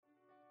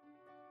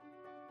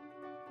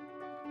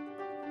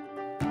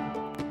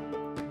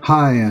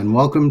Hi, and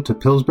welcome to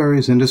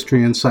Pillsbury's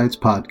Industry Insights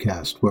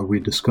podcast, where we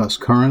discuss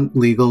current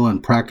legal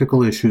and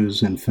practical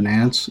issues in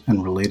finance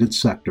and related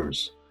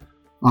sectors.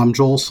 I'm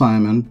Joel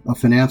Simon, a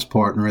finance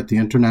partner at the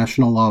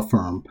international law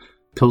firm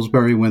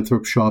Pillsbury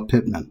Winthrop Shaw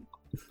Pittman.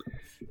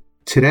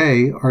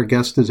 Today, our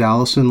guest is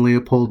Allison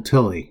Leopold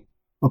Tilley,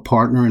 a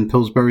partner in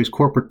Pillsbury's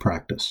corporate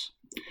practice.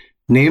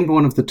 Named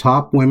one of the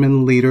top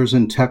women leaders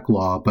in tech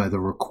law by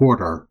the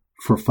Recorder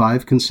for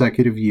 5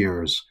 consecutive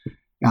years,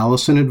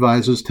 Allison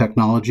advises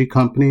technology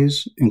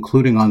companies,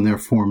 including on their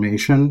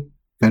formation,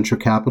 venture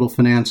capital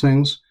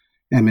financings,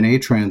 M&A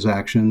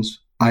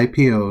transactions,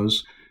 IPOs,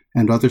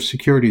 and other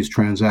securities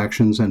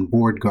transactions and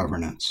board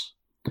governance.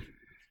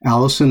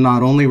 Allison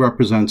not only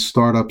represents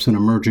startups and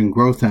emerging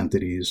growth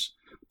entities,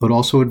 but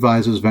also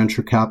advises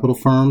venture capital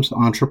firms,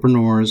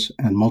 entrepreneurs,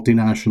 and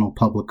multinational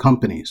public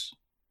companies.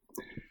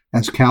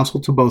 As counsel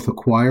to both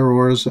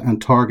acquirers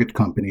and target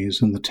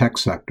companies in the tech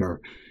sector,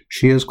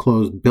 she has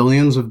closed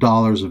billions of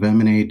dollars of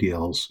M&A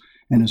deals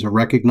and is a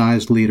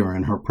recognized leader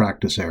in her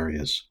practice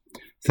areas.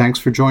 Thanks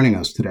for joining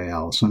us today,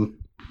 Allison.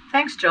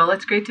 Thanks, Joel.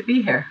 It's great to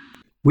be here.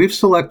 We've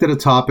selected a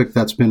topic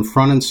that's been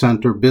front and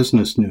center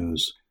business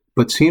news,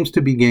 but seems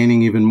to be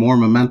gaining even more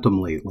momentum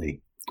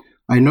lately.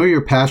 I know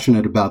you're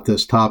passionate about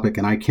this topic,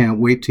 and I can't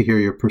wait to hear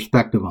your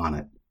perspective on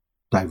it.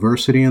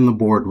 Diversity in the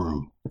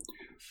boardroom.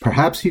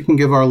 Perhaps you can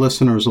give our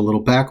listeners a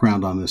little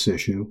background on this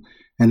issue,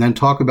 and then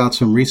talk about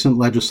some recent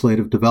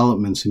legislative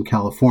developments in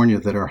California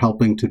that are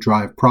helping to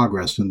drive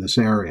progress in this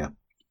area.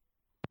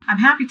 I'm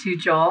happy to,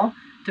 Joel.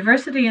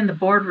 Diversity in the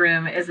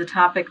boardroom is a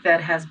topic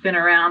that has been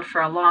around for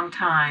a long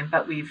time,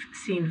 but we've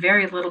seen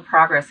very little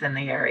progress in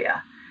the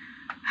area.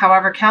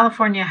 However,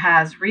 California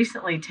has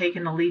recently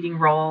taken a leading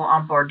role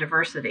on board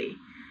diversity.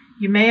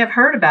 You may have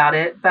heard about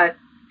it, but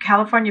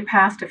California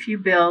passed a few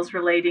bills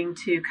relating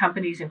to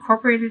companies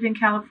incorporated in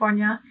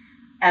California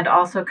and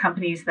also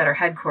companies that are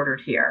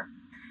headquartered here.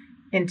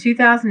 In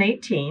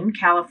 2018,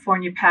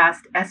 California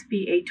passed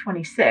SB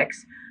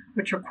 826,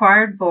 which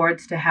required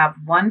boards to have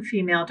 1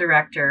 female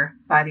director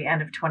by the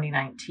end of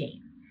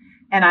 2019,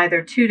 and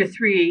either 2 to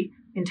 3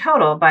 in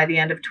total by the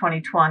end of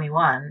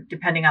 2021,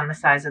 depending on the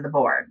size of the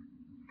board.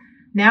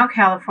 Now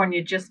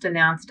California just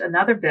announced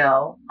another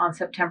bill on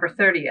September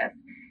 30th.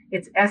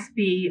 It's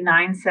SB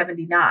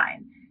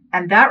 979,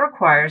 and that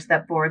requires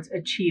that boards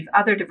achieve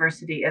other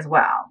diversity as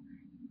well.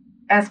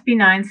 SB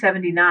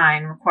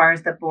 979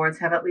 requires that boards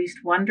have at least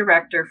 1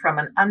 director from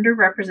an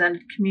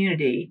underrepresented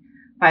community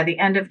by the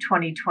end of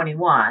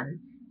 2021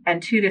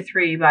 and 2 to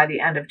 3 by the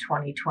end of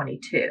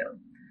 2022.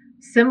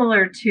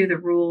 Similar to the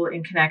rule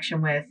in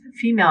connection with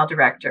female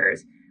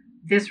directors,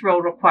 this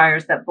rule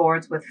requires that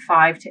boards with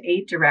 5 to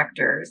 8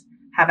 directors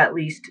have at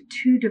least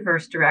 2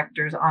 diverse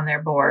directors on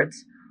their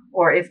boards,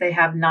 or if they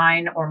have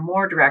 9 or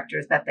more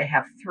directors, that they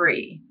have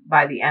 3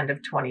 by the end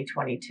of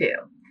 2022.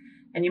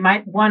 And you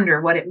might wonder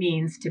what it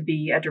means to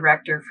be a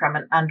director from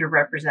an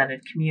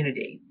underrepresented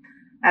community.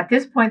 At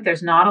this point,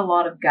 there's not a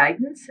lot of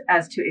guidance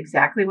as to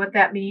exactly what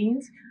that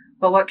means,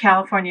 but what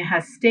California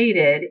has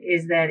stated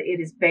is that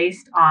it is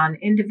based on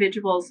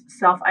individuals'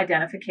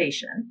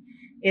 self-identification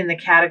in the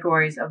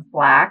categories of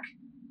Black,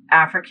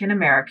 African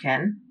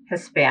American,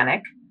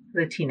 Hispanic,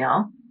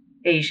 Latino,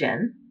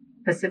 Asian,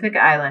 Pacific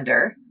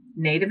Islander,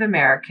 Native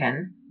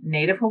American,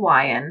 Native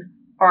Hawaiian,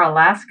 or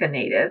Alaska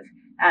Native,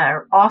 and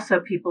are also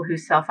people who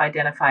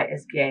self-identify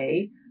as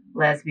gay,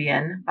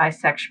 lesbian,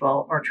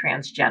 bisexual, or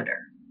transgender.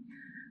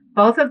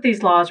 Both of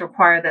these laws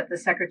require that the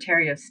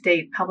Secretary of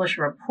State publish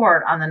a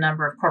report on the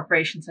number of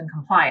corporations in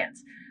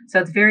compliance. So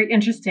it's very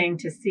interesting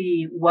to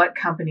see what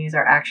companies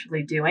are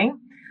actually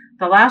doing.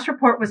 The last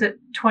report was at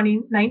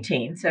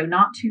 2019, so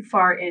not too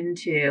far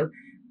into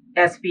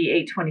SB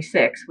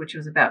 826, which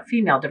was about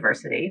female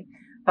diversity.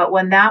 But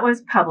when that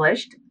was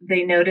published,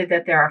 they noted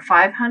that there are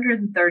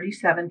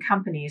 537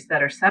 companies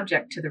that are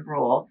subject to the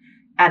rule,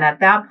 and at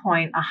that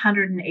point,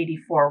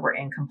 184 were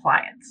in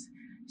compliance.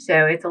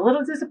 So it's a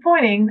little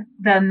disappointing,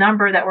 the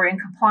number that were in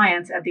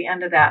compliance at the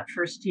end of that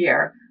first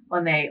year,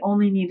 when they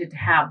only needed to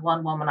have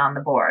 1 woman on the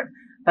board.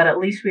 But at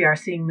least we are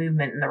seeing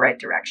movement in the right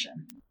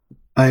direction.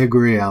 I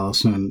agree,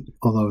 Allison,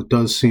 although it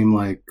does seem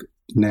like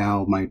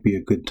now might be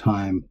a good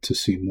time to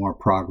see more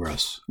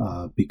progress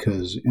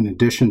because in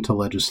addition to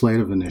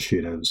legislative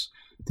initiatives,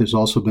 there's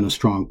also been a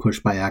strong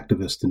push by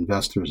activist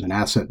investors and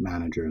asset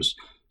managers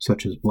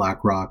such as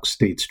BlackRock,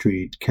 State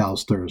Street,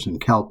 CalSTRS, and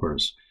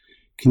CalPERS.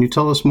 Can you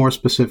tell us more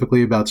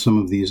specifically about some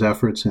of these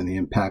efforts and the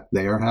impact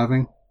they are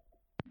having?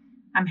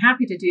 I'm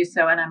happy to do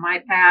so, and I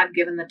might add,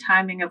 given the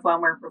timing of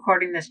when we're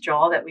recording this,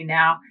 Joel, that we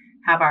now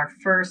have our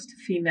first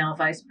female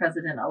vice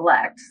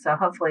president-elect, so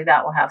hopefully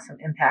that will have some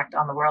impact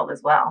on the world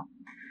as well.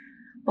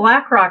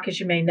 BlackRock, as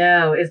you may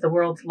know, is the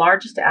world's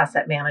largest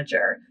asset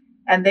manager,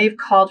 and they've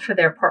called for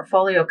their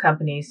portfolio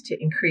companies to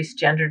increase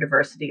gender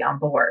diversity on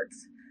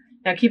boards.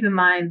 Now, keep in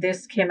mind,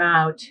 this came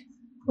out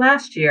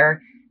last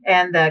year,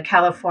 and the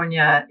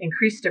California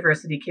increased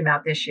diversity came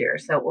out this year,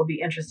 so it will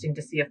be interesting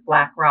to see if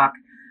BlackRock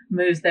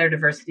moves their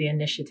diversity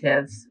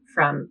initiatives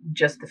from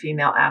just the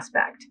female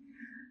aspect.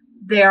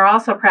 They are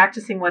also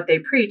practicing what they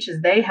preach,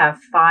 as they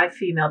have 5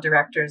 female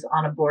directors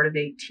on a board of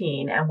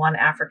 18 and 1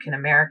 African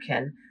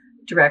American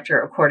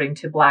director, according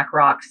to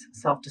BlackRock's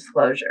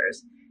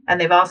self-disclosures. And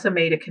they've also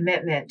made a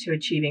commitment to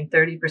achieving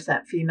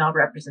 30% female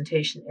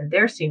representation in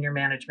their senior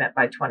management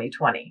by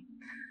 2020.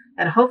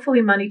 And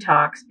hopefully money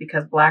talks,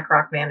 because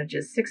BlackRock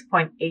manages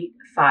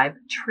 $6.85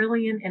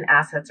 trillion in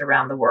assets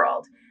around the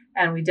world.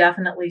 And we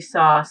definitely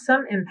saw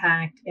some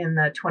impact in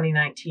the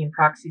 2019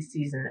 proxy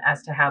season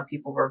as to how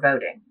people were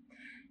voting.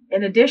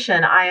 In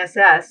addition,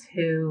 ISS,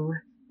 who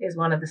is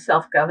one of the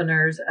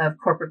self-governors of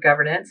corporate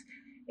governance,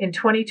 in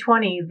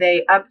 2020,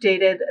 they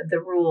updated the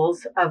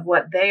rules of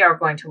what they are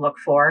going to look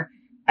for,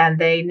 and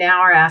they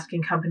now are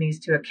asking companies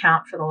to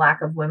account for the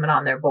lack of women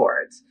on their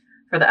boards.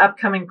 For the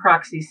upcoming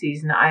proxy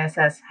season,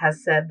 ISS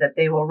has said that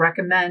they will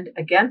recommend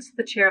against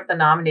the chair of the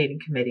nominating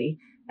committee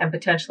and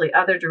potentially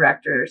other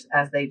directors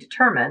as they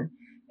determine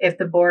if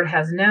the board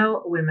has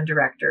no women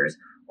directors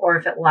or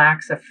if it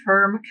lacks a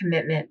firm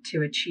commitment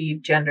to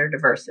achieve gender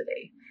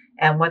diversity.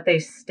 And what they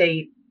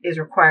state is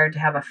required to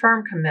have a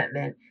firm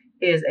commitment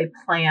is a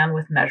plan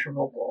with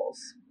measurable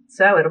goals.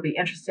 So it'll be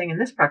interesting in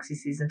this proxy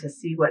season to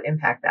see what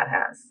impact that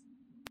has.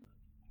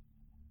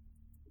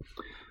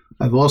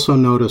 I've also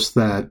noticed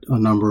that a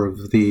number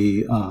of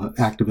the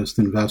activist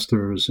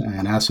investors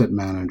and asset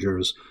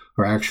managers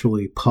are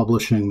actually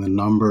publishing the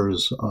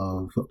numbers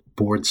of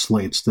board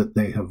slates that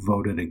they have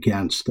voted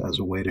against as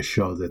a way to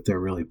show that they're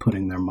really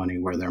putting their money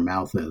where their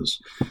mouth is.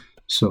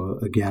 So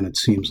again, it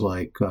seems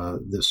like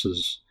this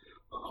is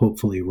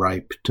hopefully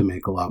ripe to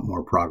make a lot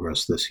more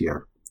progress this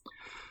year.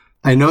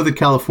 I know that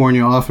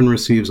California often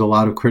receives a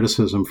lot of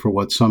criticism for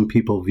what some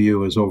people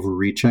view as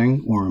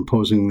overreaching or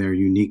imposing their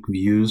unique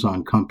views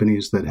on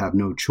companies that have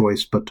no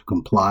choice but to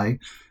comply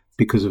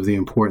because of the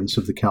importance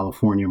of the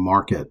California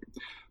market.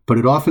 But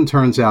it often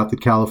turns out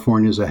that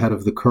California is ahead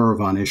of the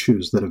curve on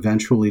issues that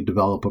eventually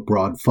develop a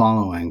broad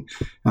following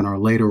and are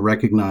later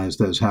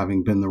recognized as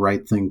having been the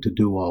right thing to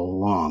do all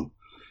along.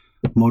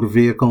 Motor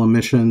vehicle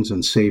emissions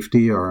and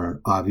safety are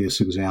obvious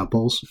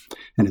examples,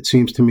 and it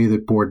seems to me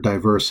that board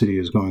diversity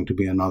is going to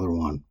be another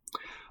one.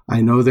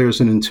 I know there's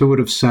an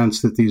intuitive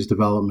sense that these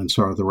developments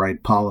are the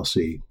right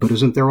policy, but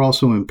isn't there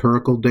also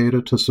empirical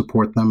data to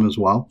support them as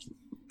well?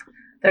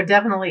 There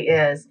definitely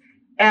is.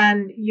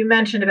 And you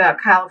mentioned about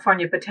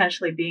California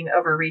potentially being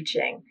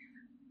overreaching.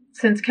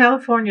 Since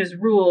California's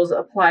rules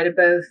apply to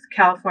both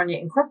California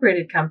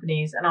incorporated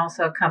companies and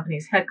also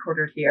companies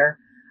headquartered here,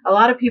 a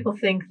lot of people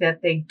think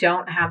that they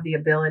don't have the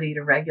ability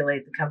to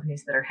regulate the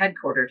companies that are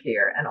headquartered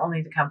here and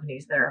only the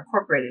companies that are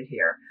incorporated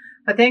here.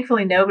 But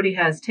thankfully, nobody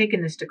has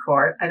taken this to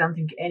court. I don't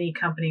think any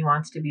company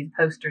wants to be the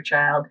poster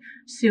child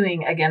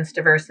suing against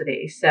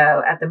diversity.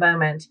 So at the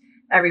moment,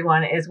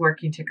 everyone is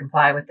working to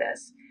comply with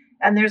this.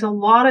 And there's a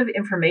lot of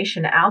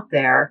information out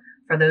there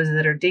for those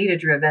that are data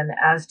driven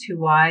as to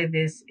why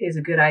this is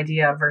a good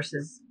idea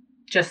versus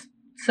just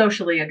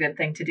socially a good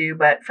thing to do,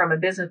 but from a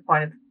business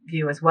point of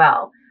view as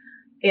well.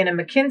 In a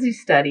McKinsey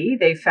study,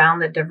 they found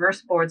that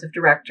diverse boards of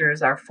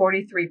directors are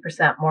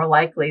 43% more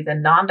likely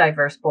than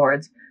non-diverse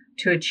boards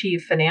to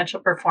achieve financial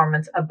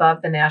performance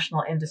above the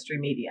national industry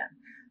median.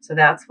 So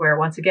that's where,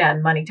 once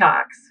again, money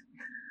talks.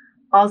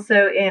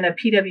 Also, in a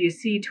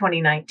PwC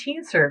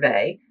 2019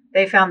 survey,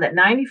 they found that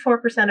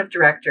 94% of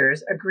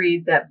directors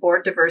agreed that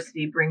board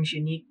diversity brings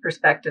unique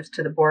perspectives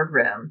to the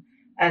boardroom,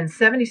 and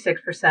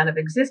 76% of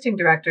existing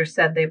directors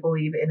said they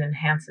believe it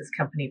enhances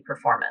company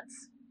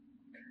performance.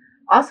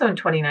 Also in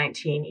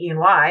 2019,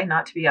 E&Y,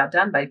 not to be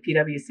outdone by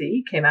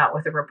PwC, came out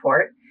with a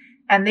report,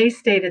 and they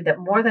stated that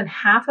more than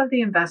half of the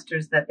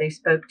investors that they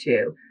spoke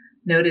to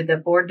noted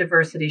that board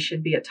diversity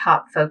should be a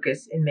top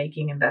focus in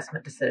making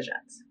investment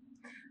decisions.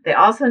 They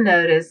also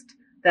noticed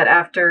that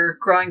after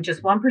growing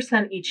just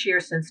 1% each year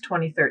since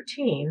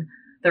 2013,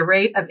 the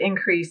rate of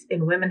increase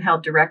in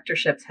women-held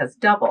directorships has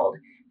doubled,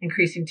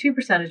 increasing 2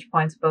 percentage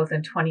points both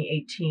in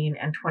 2018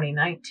 and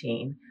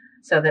 2019,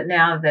 so that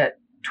now that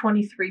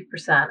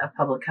 23% of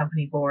public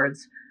company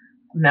boards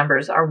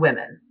members are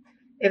women.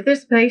 If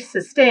this pace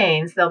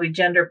sustains, there'll be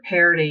gender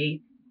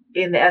parity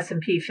in the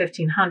S&P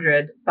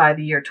 1500 by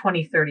the year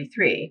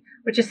 2033,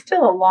 which is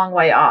still a long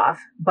way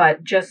off,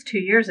 but just 2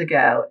 years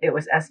ago, it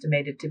was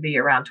estimated to be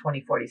around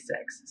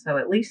 2046. So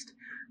at least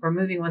we're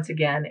moving once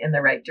again in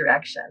the right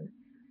direction.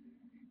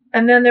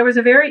 And then there was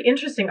a very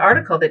interesting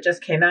article that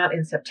just came out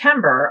in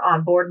September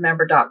on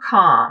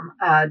boardmember.com.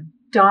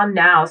 Don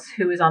Naus,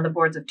 who is on the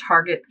boards of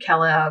Target,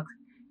 Kellogg,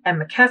 and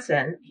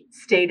McKesson,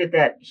 stated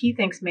that he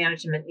thinks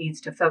management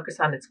needs to focus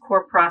on its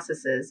core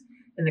processes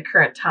in the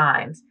current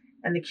times.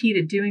 And the key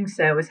to doing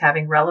so is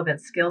having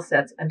relevant skill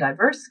sets and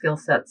diverse skill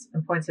sets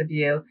and points of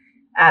view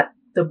at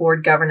the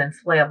board governance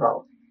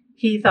level.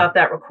 He thought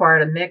that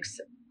required a mix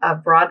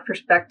of broad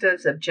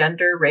perspectives of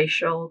gender,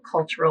 racial,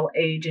 cultural,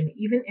 age, and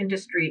even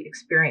industry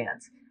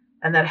experience,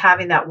 and that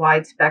having that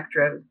wide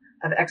spectrum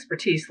of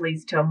expertise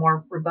leads to a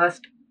more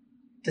robust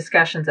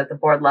discussions at the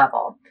board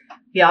level.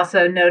 He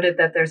also noted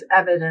that there's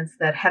evidence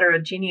that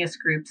heterogeneous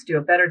groups do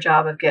a better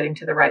job of getting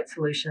to the right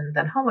solution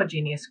than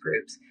homogeneous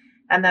groups.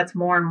 And that's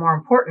more and more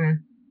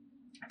important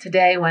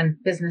Today, when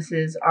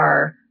businesses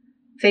are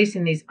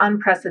facing these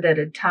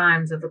unprecedented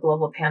times of the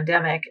global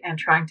pandemic and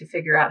trying to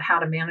figure out how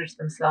to manage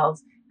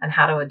themselves and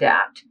how to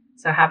adapt.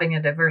 So having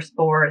a diverse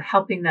board,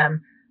 helping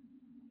them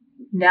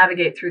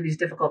navigate through these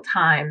difficult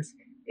times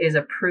is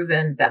a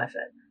proven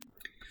benefit.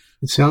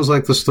 It sounds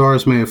like the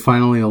stars may have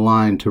finally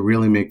aligned to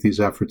really make these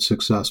efforts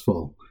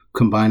successful,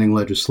 combining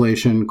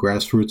legislation,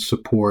 grassroots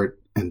support,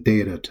 and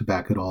data to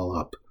back it all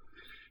up.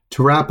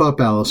 To wrap up,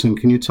 Allison,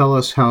 can you tell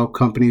us how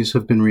companies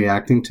have been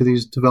reacting to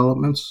these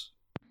developments?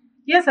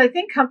 Yes, I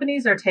think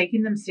companies are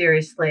taking them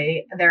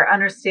seriously. They're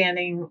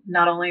understanding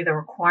not only the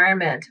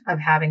requirement of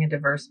having a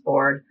diverse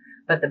board,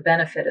 but the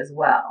benefit as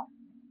well.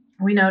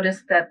 We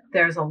noticed that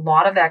there's a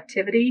lot of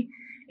activity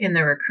in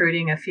the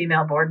recruiting of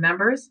female board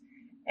members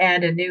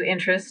and a new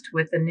interest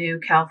with the new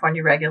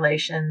California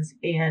regulations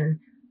in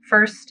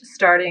first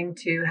starting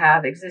to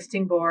have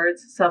existing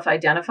boards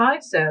self-identify,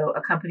 so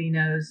a company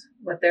knows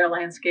what their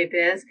landscape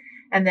is,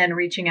 and then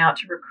reaching out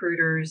to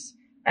recruiters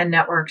and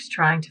networks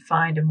trying to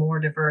find a more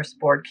diverse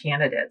board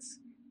candidates.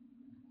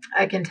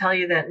 I can tell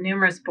you that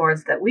numerous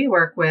boards that we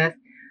work with,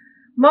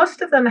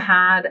 most of them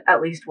had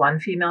at least one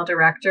female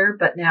director,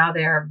 but now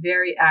they are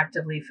very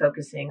actively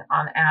focusing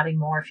on adding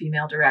more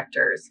female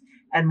directors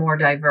and more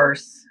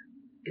diverse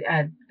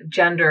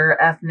gender,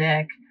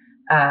 ethnic,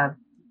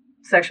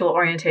 sexual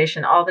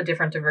orientation, all the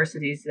different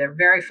diversities. They're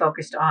very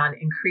focused on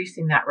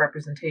increasing that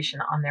representation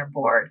on their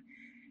board.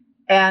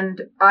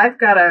 And I've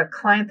got a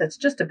client that's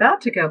just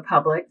about to go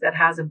public that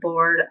has a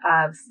board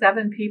of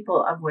 7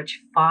 people, of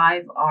which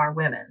 5 are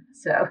women.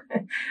 So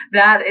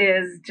that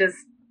is just,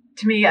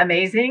 to me,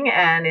 amazing.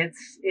 And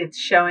it's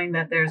showing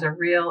that there's a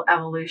real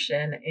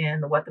evolution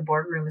in what the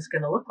boardroom is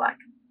going to look like.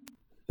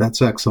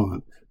 That's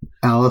excellent.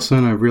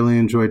 Allison, I've really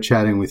enjoyed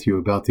chatting with you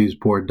about these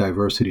board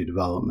diversity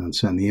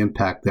developments and the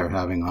impact they're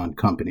having on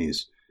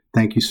companies.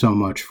 Thank you so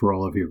much for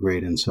all of your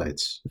great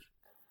insights.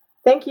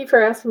 Thank you for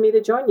asking me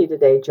to join you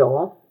today,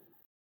 Joel.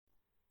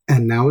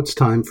 And now it's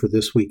time for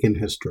This Week in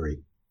History.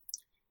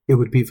 It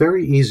would be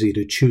very easy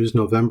to choose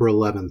November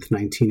 11th,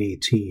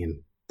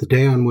 1918, the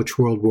day on which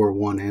World War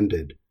I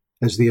ended,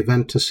 as the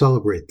event to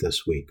celebrate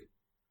this week.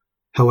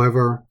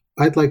 However,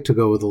 I'd like to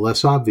go with a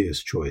less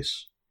obvious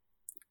choice.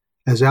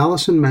 As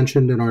Allison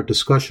mentioned in our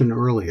discussion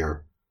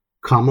earlier,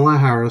 Kamala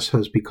Harris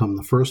has become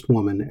the first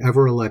woman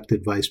ever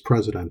elected Vice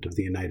President of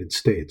the United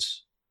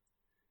States.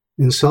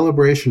 In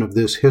celebration of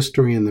this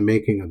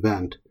history-in-the-making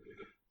event,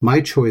 my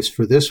choice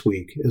for this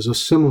week is a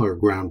similar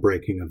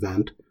groundbreaking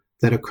event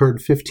that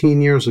occurred 15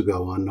 years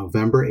ago on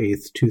November 8,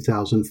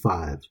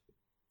 2005.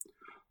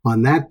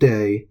 On that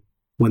day,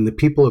 when the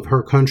people of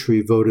her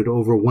country voted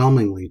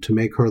overwhelmingly to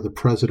make her the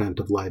president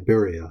of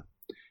Liberia,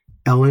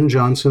 Ellen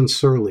Johnson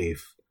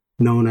Sirleaf,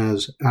 known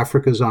as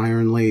Africa's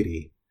Iron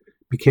Lady,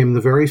 became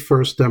the very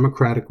first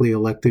democratically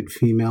elected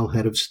female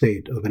head of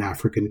state of an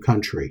African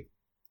country.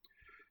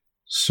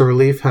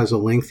 Sirleaf has a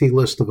lengthy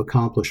list of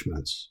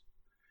accomplishments.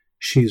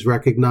 She's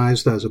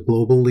recognized as a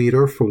global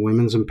leader for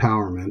women's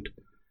empowerment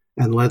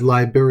and led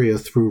Liberia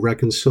through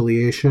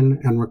reconciliation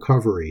and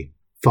recovery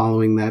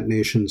following that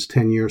nation's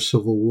 10-year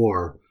civil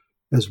war,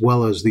 as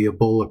well as the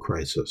Ebola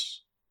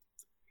crisis.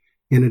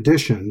 In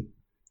addition,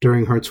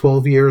 during her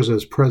 12 years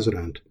as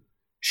president,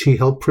 she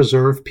helped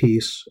preserve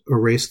peace,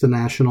 erase the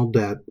national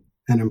debt,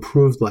 and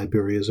improved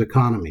Liberia's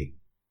economy.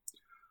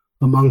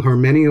 Among her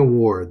many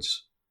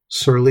awards,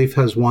 Sirleaf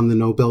has won the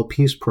Nobel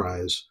Peace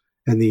Prize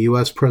and the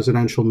U.S.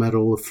 Presidential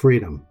Medal of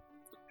Freedom,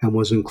 and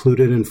was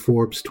included in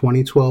Forbes'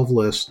 2012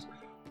 list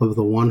of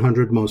the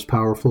 100 most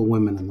powerful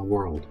women in the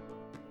world.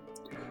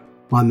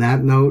 On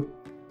that note,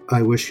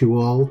 I wish you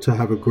all to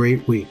have a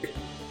great week,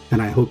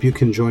 and I hope you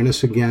can join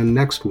us again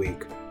next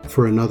week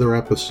for another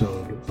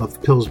episode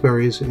of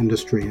Pillsbury's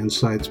Industry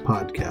Insights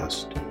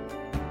podcast.